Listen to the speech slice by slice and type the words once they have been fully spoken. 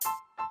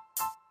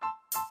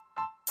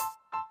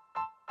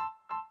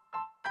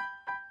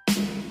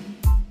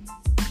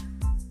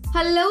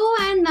Hello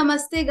and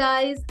namaste,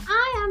 guys.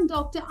 I am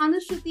Dr.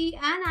 Anushruti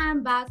and I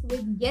am back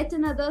with yet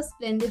another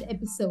splendid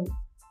episode.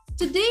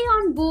 Today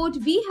on board,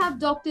 we have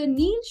Dr.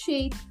 Neil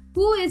Sheth,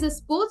 who is a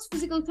sports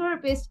physical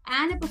therapist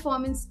and a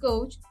performance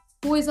coach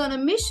who is on a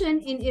mission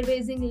in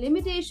erasing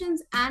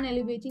limitations and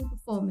elevating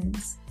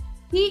performance.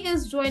 He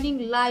is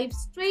joining live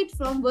straight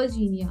from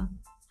Virginia.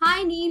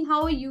 Hi, Neil,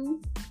 how are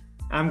you?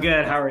 I'm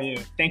good. How are you?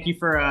 Thank you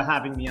for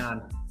having me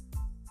on.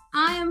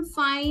 I am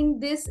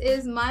fine. This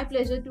is my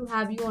pleasure to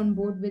have you on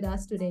board with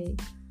us today.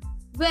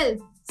 Well,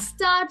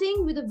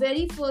 starting with the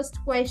very first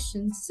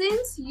question,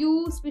 since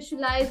you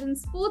specialize in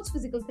sports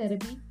physical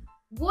therapy,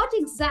 what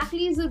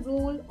exactly is the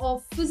role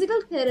of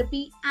physical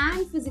therapy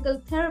and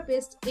physical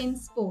therapist in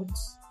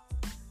sports?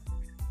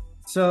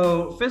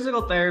 So,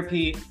 physical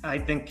therapy, I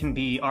think, can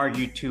be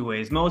argued two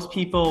ways. Most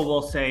people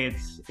will say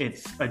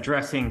it's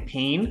addressing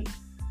pain,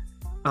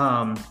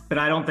 but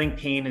I don't think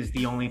pain is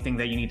the only thing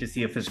that you need to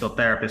see a physical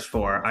therapist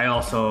for. I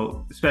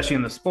also, especially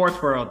in the sports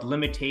world,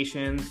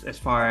 limitations as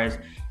far as,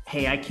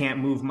 hey, I can't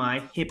move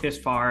my hip as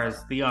far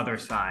as the other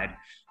side,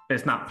 but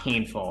it's not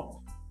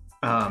painful.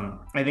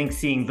 I think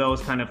seeing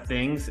those kind of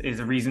things is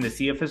a reason to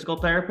see a physical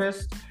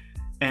therapist.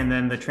 And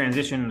then the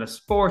transition into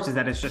sports is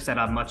that it's just at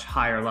a much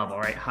higher level,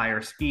 right? Higher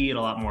speed,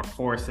 a lot more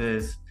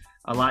forces,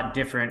 a lot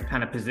different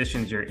kind of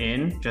positions you're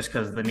in just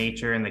because of the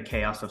nature and the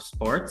chaos of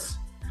sports.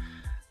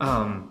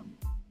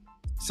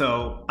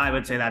 So I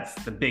would say that's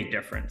the big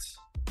difference.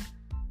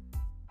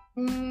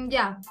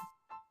 Yeah,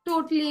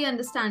 totally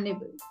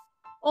understandable.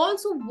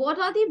 Also, what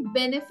are the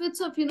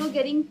benefits of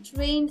getting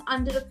trained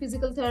under a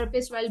physical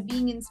therapist while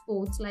being in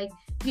sports? Like,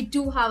 we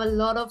do have a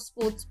lot of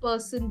sports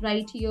person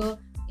right here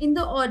in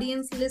the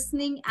audience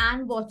listening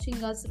and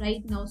watching us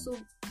right now. So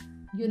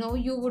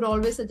you would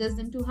always suggest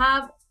them to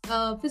have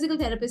a physical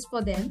therapist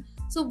for them.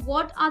 So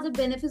what are the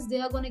benefits they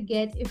are going to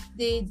get if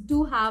they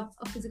do have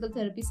a physical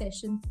therapy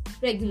session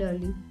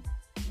regularly?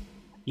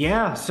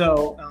 Yeah,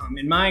 so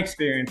in my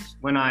experience,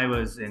 when I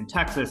was in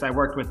Texas, I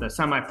worked with a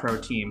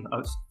semi-pro team,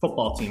 a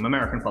football team,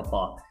 American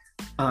football.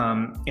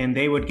 And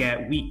they would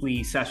get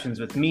weekly sessions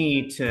with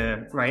me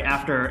to, right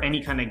after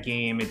any kind of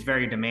game, it's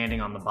very demanding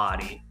on the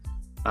body.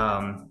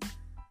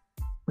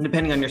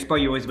 Depending on your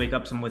sport, you always wake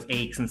up with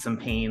aches and some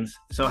pains.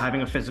 So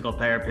having a physical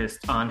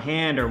therapist on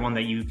hand or one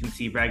that you can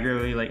see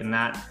regularly, like in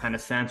that kind of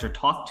sense, or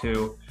talk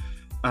to,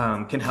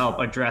 can help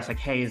address like,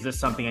 hey, is this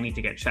something I need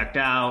to get checked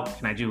out?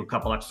 Can I do a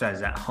couple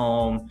exercises at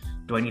home?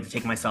 Do I need to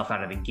take myself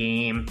out of the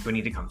game? Do I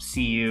need to come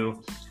see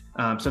you?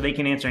 So they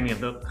can answer any of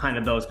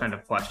those kind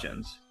of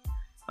questions.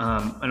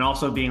 And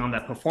also being on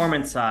that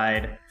performance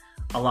side,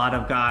 a lot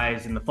of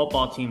guys in the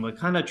football team would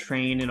kind of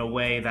train in a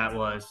way that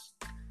was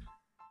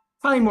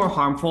probably more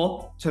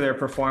harmful to their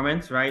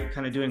performance, right?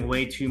 Kind of doing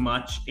way too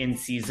much in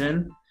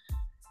season.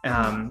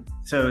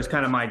 So it was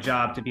kind of my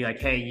job to be like,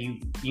 hey,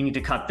 you need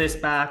to cut this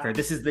back, or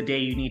this is the day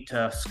you need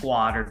to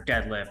squat or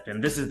deadlift,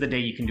 and this is the day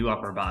you can do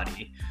upper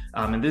body.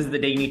 And this is the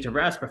day you need to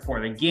rest before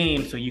the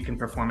game so you can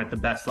perform at the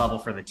best level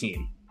for the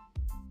team.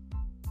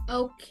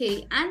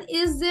 Okay, and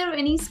is there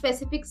any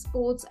specific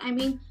sports? I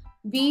mean,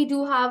 we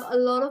do have a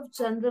lot of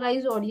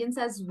generalized audience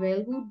as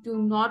well who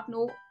do not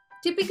know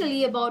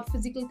typically about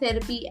physical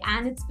therapy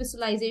and its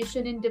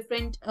specialization in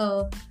different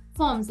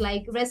forms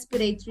like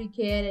respiratory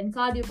care and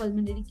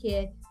cardiopulmonary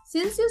care.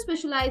 Since you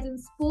specialize in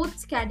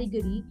sports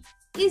category,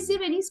 is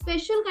there any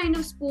special kind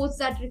of sports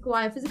that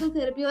require physical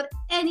therapy, or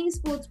any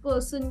sports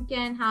person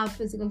can have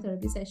physical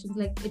therapy sessions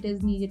like it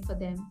is needed for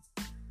them?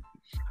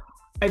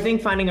 I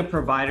think finding a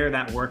provider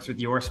that works with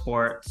your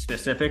sport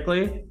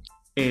specifically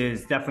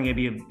is definitely going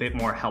to be a bit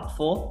more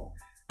helpful.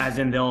 As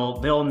in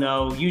they'll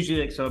know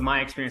usually. So in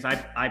my experience,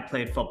 I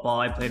played football,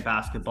 I played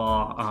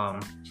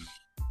basketball.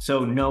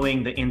 So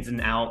knowing the ins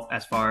and outs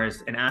as far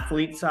as an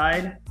athlete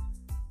side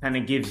kind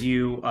of gives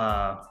you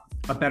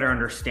a better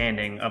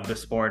understanding of the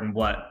sport and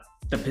what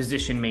the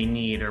position may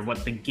need or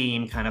what the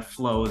game kind of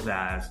flows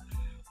as.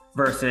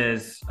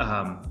 Versus,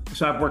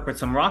 so I've worked with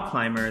some rock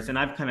climbers and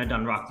I've kind of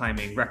done rock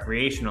climbing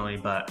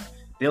recreationally, but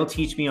they'll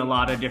teach me a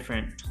lot of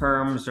different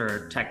terms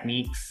or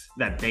techniques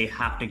that they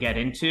have to get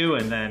into,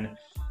 and then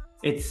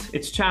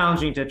it's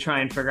challenging to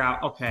try and figure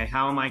out, okay,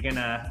 how am I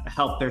gonna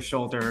help their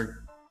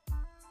shoulder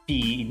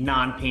be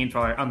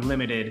non-painful or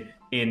unlimited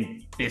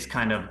in this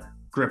kind of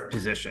grip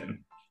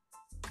position?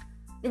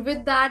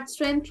 With that,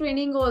 strength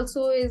training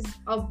also is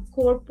a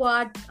core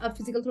part a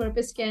physical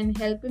therapist can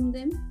help in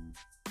them.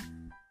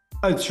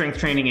 Strength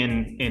training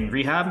in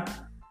rehab?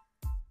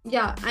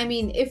 Yeah, I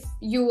mean, if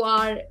you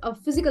are a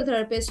physical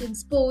therapist in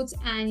sports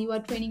and you are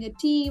training a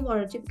team or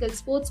a typical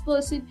sports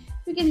person,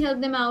 you can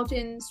help them out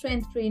in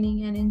strength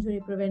training and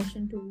injury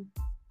prevention too.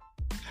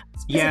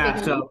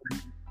 Yeah, so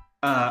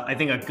I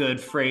think a good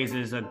phrase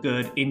is a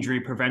good injury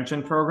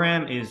prevention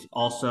program is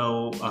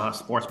also a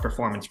sports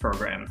performance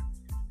program.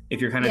 If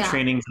you're kind of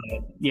training,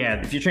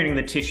 if you're training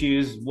the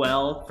tissues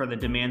well for the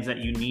demands that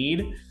you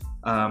need,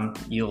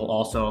 you'll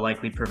also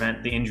likely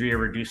prevent the injury or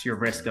reduce your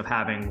risk of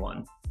having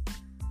one.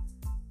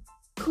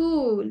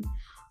 Cool.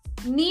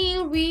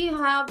 Neil, we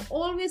have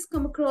always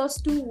come across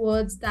two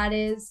words, that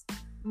is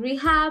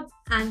rehab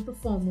and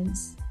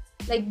performance.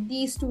 Like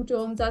these two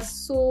terms are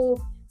so,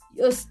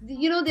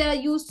 they are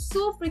used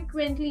so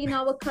frequently in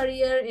our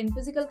career, in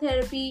physical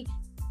therapy,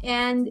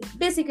 and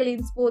basically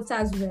in sports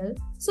as well.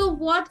 So,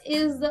 what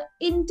is the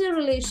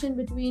interrelation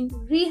between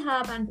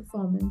rehab and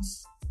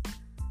performance?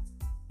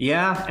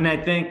 Yeah, and I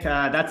think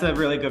that's a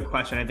really good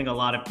question. I think a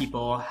lot of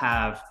people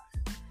have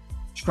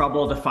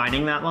trouble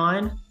defining that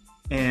line.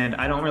 And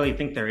I don't really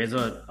think there is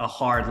a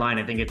hard line.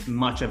 I think it's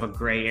much of a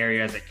gray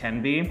area as it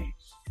can be.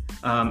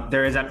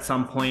 There is at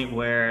some point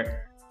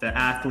where the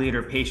athlete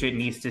or patient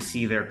needs to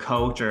see their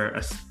coach or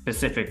a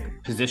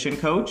specific position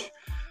coach.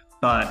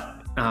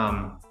 But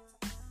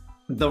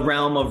the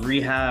realm of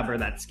rehab or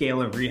that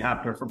scale of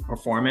rehab for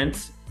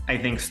performance, I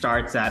think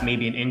starts at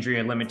maybe an injury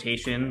or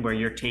limitation where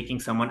you're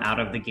taking someone out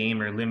of the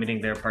game or limiting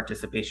their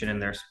participation in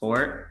their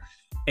sport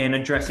and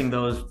addressing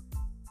those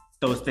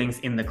things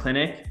in the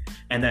clinic.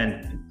 And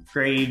then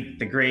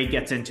the grade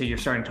gets into, you're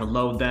starting to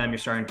load them, you're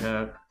starting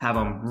to have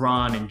them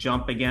run and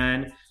jump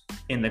again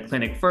in the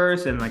clinic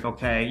first, and like,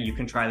 okay, you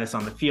can try this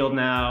on the field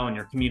now, and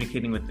you're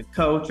communicating with the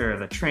coach or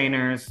the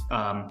trainers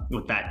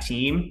with that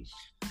team,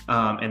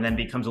 and then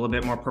becomes a little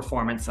bit more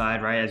performance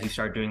side, right? As you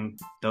start doing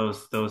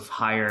those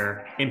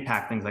higher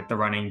impact things like the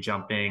running,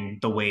 jumping,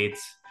 the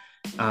weights,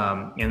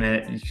 and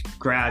then it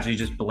gradually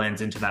just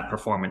blends into that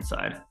performance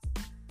side.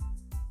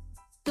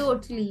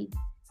 Totally.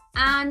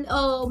 And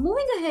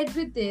moving ahead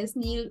with this,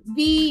 Neil,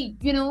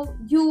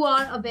 you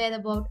are aware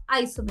about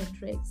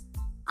isometrics.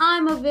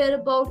 I'm aware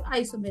about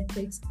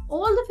isometrics.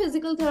 All the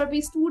physical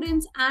therapy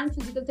students and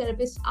physical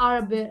therapists are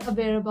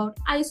aware about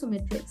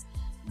isometrics.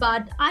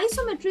 But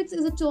isometrics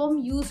is a term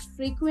used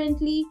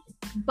frequently,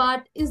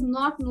 but is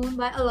not known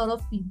by a lot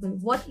of people.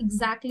 What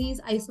exactly is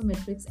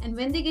isometrics? And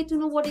when they get to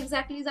know what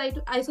exactly is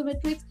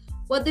isometrics,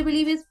 what they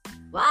believe is,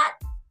 what?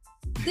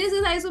 This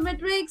is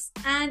isometrics,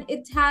 and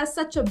it has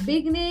such a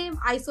big name,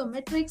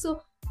 isometrics.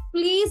 So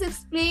please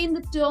explain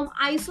the term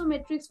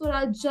isometrics for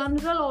our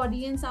general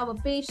audience, our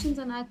patients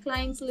and our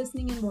clients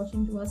listening and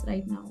watching to us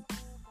right now.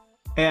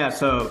 Yeah,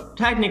 so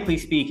technically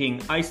speaking,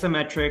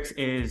 isometrics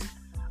is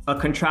a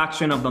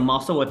contraction of the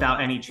muscle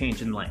without any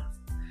change in length.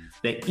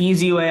 The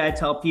easy way I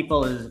tell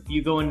people is if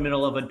you go in the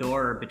middle of a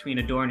door or between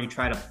a door and you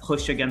try to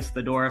push against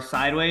the door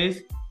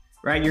sideways,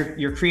 right?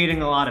 You're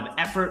creating a lot of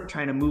effort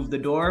trying to move the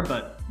door,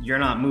 but you're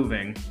not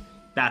moving.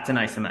 That's an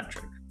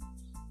isometric.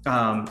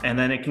 And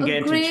then it can get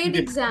into great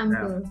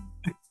example.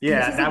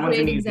 Yeah, that one's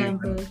an easy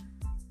example.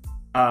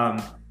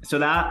 So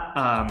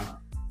that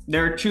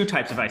there are two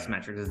types of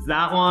isometrics. It's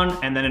that one,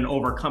 and then an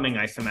overcoming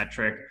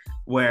isometric,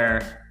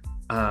 where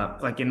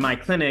like in my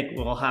clinic,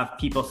 we'll have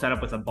people set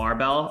up with a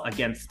barbell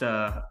against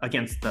the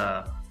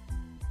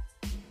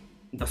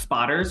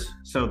spotters.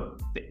 So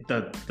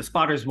the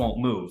spotters won't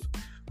move,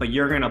 but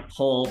you're gonna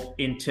pull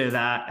into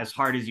that as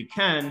hard as you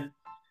can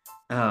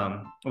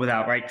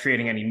without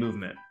creating any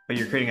movement. But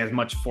you're creating as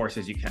much force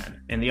as you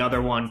can. And the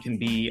other one can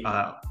be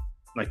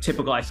like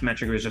typical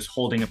isometric, where it's just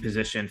holding a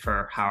position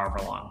for however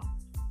long.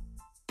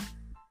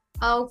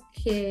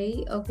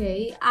 Okay.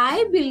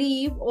 I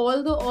believe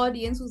all the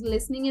audience who's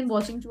listening and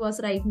watching to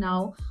us right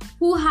now,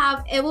 who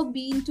have ever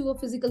been to a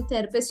physical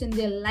therapist in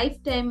their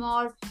lifetime,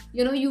 or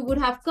you would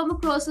have come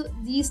across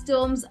these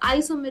terms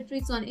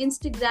isometrics on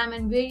Instagram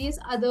and various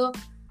other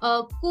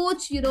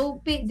coach,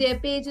 their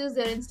pages,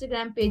 their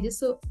Instagram pages.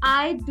 So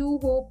I do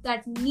hope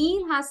that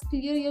Neil has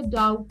cleared your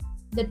doubt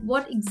that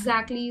what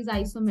exactly is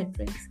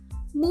isometrics.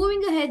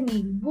 Moving ahead,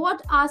 Neil,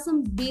 what are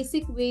some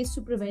basic ways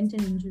to prevent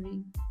an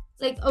injury?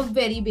 Like a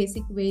very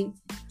basic way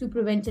to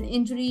prevent an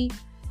injury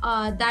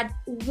that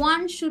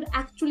one should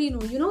actually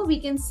know. We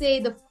can say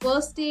the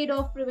first aid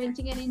of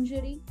preventing an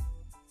injury.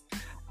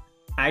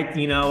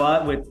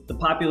 With the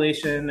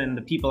population and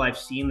the people I've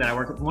seen that I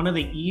work with, one of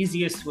the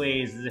easiest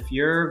ways is if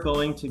you're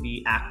going to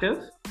be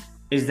active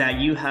is that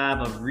you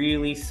have a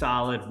really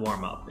solid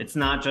warm-up. It's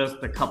not just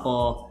a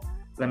couple,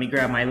 let me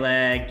grab my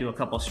leg, do a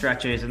couple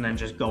stretches, and then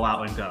just go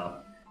out and go.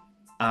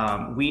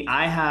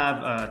 I have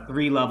a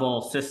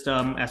 3-level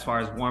system as far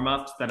as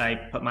warm-ups that I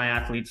put my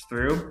athletes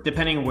through,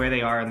 depending on where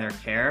they are in their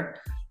care.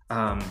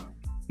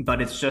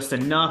 But it's just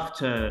enough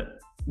to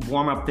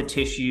warm up the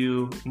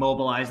tissue,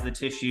 mobilize the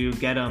tissue,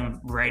 get them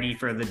ready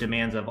for the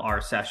demands of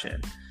our session.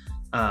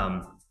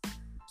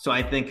 So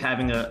I think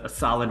having a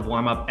solid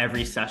warm up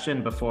every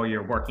session before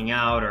you're working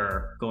out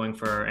or going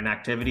for an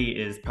activity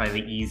is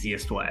probably the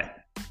easiest way.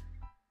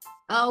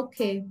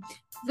 Okay.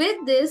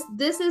 With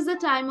this is the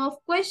time of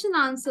question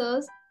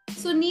answers.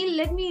 So Neil,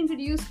 let me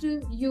introduce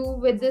to you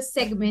with this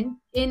segment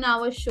in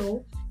our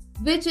show,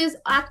 which is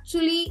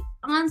actually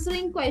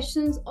answering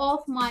questions of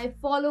my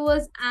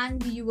followers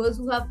and viewers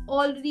who have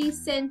already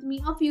sent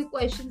me a few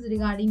questions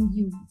regarding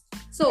you.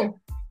 So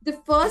the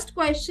first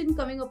question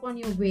coming up on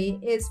your way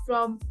is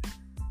from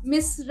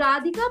Miss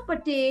Radhika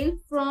Patel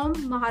from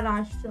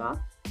Maharashtra,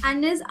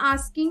 and is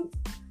asking,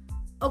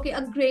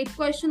 a great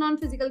question on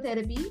physical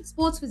therapy,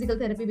 sports physical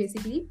therapy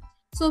basically.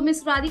 So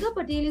Miss Radhika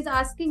Patel is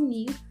asking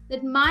me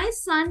that my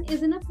son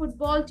is in a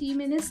football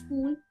team in his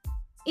school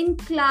in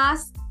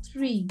class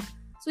 3.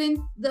 So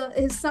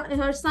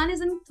her son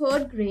is in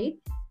third grade,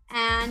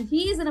 and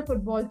he is in a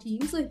football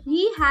team. So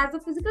he has a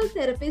physical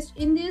therapist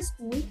in their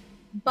school,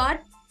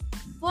 but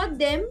for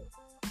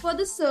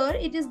the sir,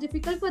 it is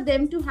difficult for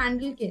them to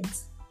handle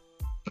kids.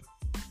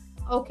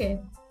 Okay.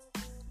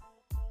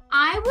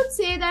 I would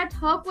say that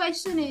her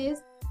question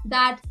is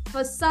that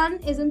her son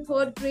is in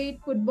third grade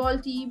football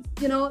team,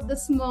 the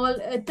small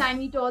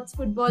tiny tots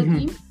football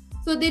team.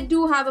 So they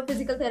do have a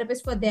physical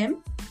therapist for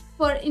them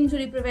for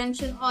injury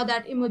prevention or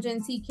that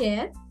emergency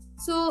care.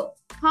 So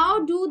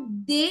how do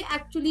they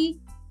actually,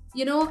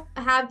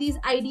 have these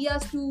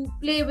ideas to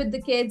play with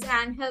the kids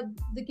and help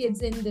the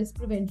kids in this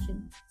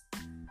prevention?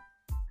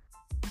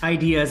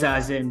 Ideas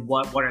as in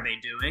what are they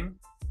doing?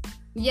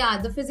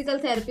 Yeah, the physical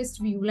therapist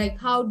view, like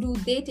how do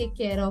they take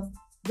care of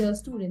the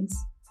students?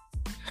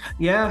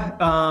 Yeah.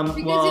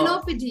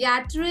 Because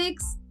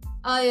pediatrics,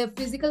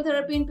 physical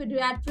therapy in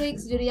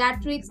pediatrics,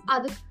 geriatrics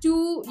are the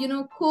two,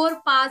 core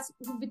parts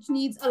which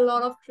needs a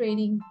lot of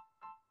training.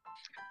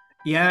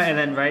 Yeah, and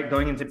then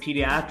going into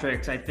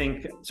pediatrics, I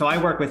think so. I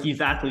work with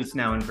youth athletes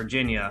now in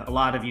Virginia, a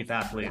lot of youth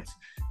athletes,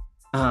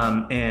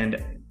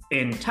 and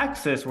in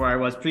Texas, where I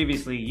was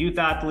previously, youth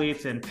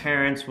athletes and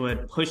parents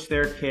would push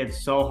their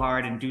kids so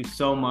hard and do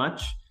so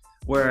much,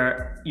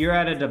 where you're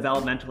at a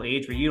developmental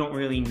age where you don't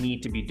really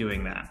need to be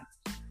doing that.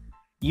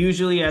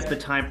 Usually at the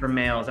time for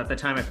males, at the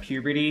time of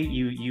puberty,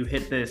 you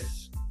hit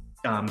this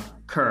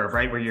curve,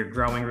 right, where you're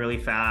growing really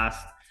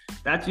fast.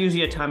 That's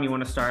usually a time you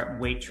want to start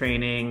weight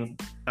training,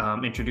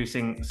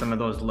 introducing some of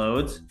those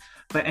loads.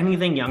 But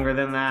anything younger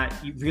than that,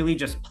 you really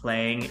just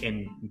playing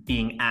and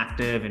being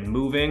active and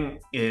moving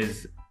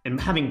and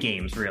having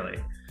games really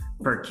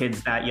for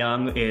kids that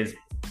young is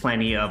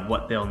plenty of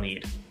what they'll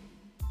need.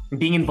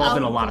 Being involved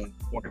in a lot of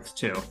sports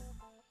too.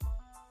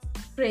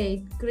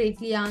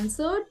 Greatly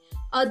answered.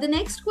 The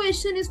next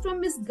question is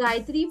from Miss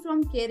Gayatri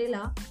from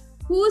Kerala,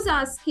 who's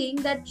asking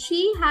that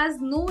she has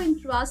no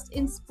interest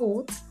in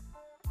sports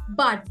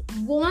but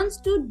wants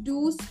to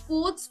do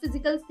sports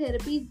physical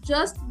therapy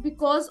just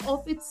because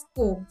of its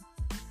scope.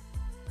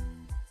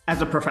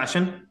 As a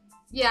profession?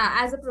 Yeah,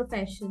 as a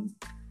profession.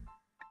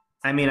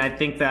 I mean, I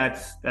think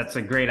that's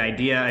a great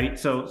idea.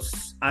 So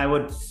I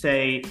would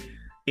say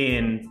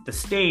in the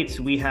States,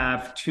 we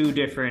have two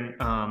different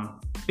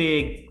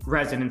big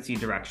residency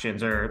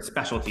directions or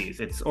specialties.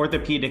 It's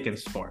orthopedic and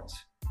sports.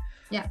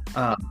 Yeah.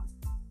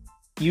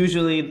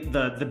 Usually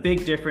the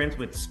big difference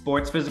with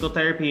sports physical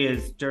therapy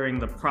is during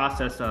the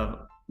process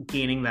of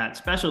gaining that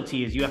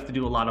specialty is you have to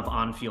do a lot of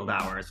on-field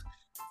hours.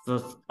 So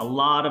it's a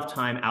lot of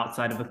time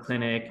outside of a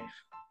clinic,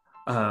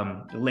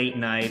 late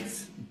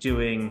nights,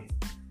 doing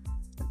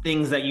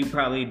things that you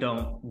probably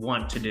don't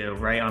want to do,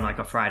 right? On like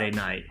a Friday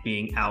night,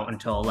 being out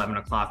until 11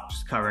 o'clock,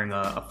 just covering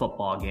a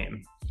football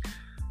game.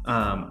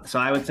 So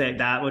I would say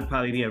that would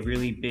probably be a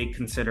really big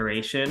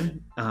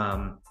consideration.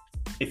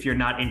 If you're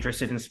not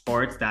interested in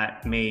sports,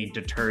 that may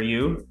deter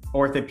you.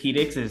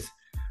 Orthopedics is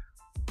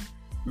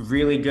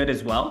really good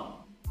as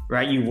well,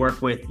 right?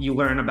 You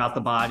learn about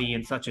the body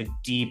in such a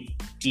deep,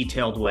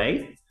 detailed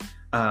way.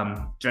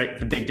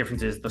 The big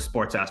difference is the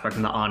sports aspect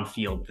and the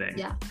on-field thing.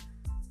 Yeah.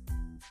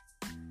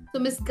 So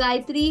Miss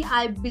Gayatri,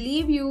 I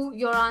believe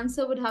your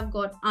answer would have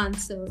got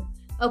answered.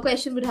 A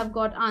question would have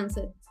got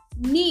answered.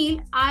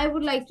 Neil, I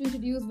would like to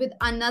introduce with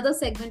another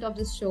segment of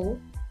this show,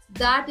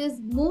 that is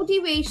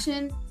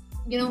motivation,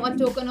 a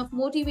token of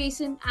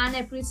motivation and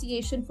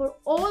appreciation for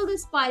all the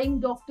aspiring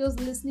doctors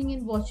listening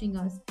and watching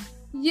us.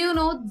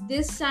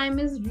 This time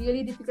is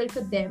really difficult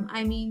for them.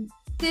 I mean,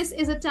 this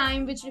is a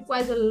time which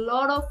requires a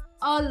lot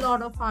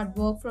of hard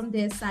work from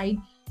their side.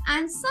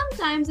 And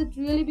sometimes it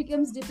really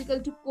becomes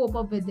difficult to cope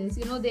up with this.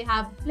 They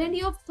have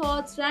plenty of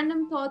thoughts,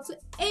 random thoughts. So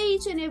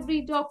each and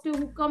every doctor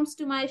who comes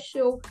to my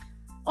show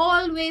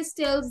always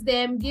gives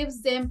them,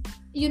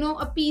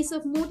 a piece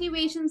of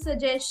motivation,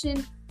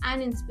 suggestion,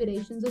 and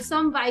inspiration. So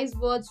some wise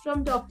words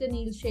from Dr.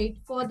 Neil Sheth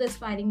for the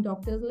aspiring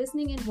doctors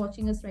listening and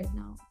watching us right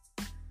now.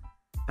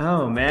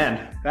 Oh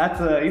man,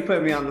 you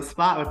put me on the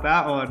spot with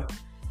that one.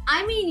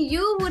 I mean,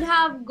 you would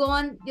have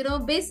gone,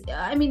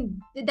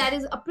 that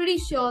is a pretty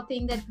sure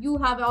thing that you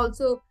have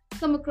also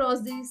come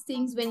across these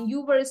things when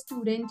you were a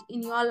student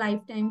in your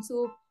lifetime.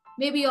 So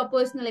maybe your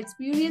personal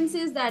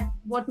experiences, that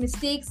what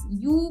mistakes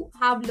you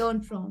have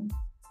learned from.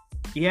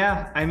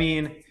 Yeah, I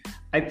mean,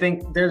 I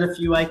think there's a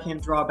few I can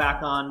draw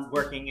back on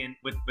working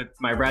with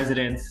my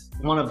residents.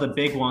 One of the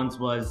big ones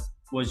was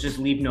just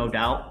leave no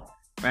doubt,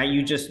 right?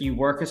 You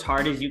work as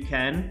hard as you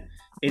can.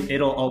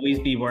 It'll always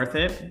be worth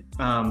it.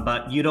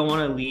 But you don't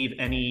want to leave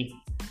any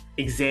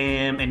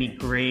exam, any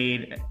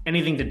grade,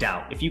 anything to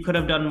doubt. If you could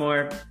have done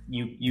more,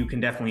 you can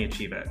definitely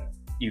achieve it.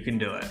 You can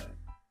do it.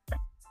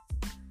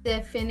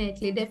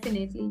 Definitely.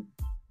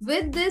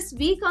 With this,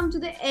 we come to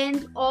the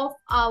end of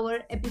our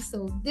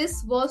episode.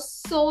 This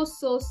was so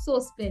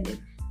splendid.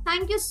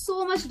 Thank you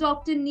so much,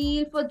 Dr.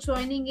 Neil, for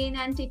joining in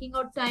and taking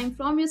out time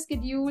from your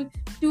schedule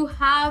to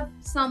have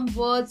some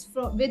words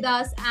with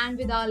us and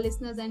with our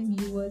listeners and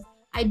viewers.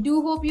 I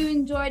do hope you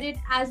enjoyed it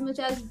as much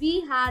as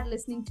we had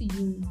listening to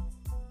you.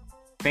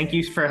 Thank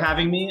you for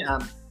having me.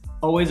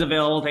 always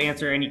available to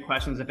answer any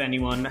questions if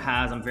anyone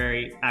has. I'm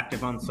very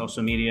active on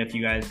social media if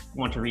you guys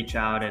want to reach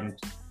out and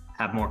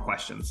have more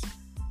questions.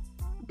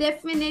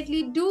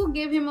 Definitely do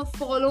give him a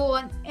follow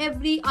on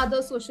every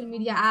other social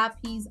media app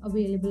he's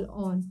available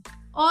on.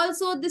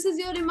 Also, this is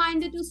your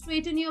reminder to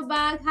straighten your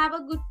back, have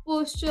a good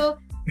posture,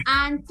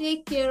 and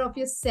take care of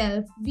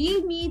yourself.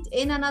 We'll meet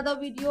in another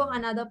video,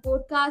 another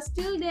podcast.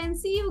 Till then,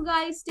 see you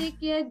guys. Take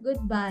care.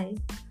 Goodbye.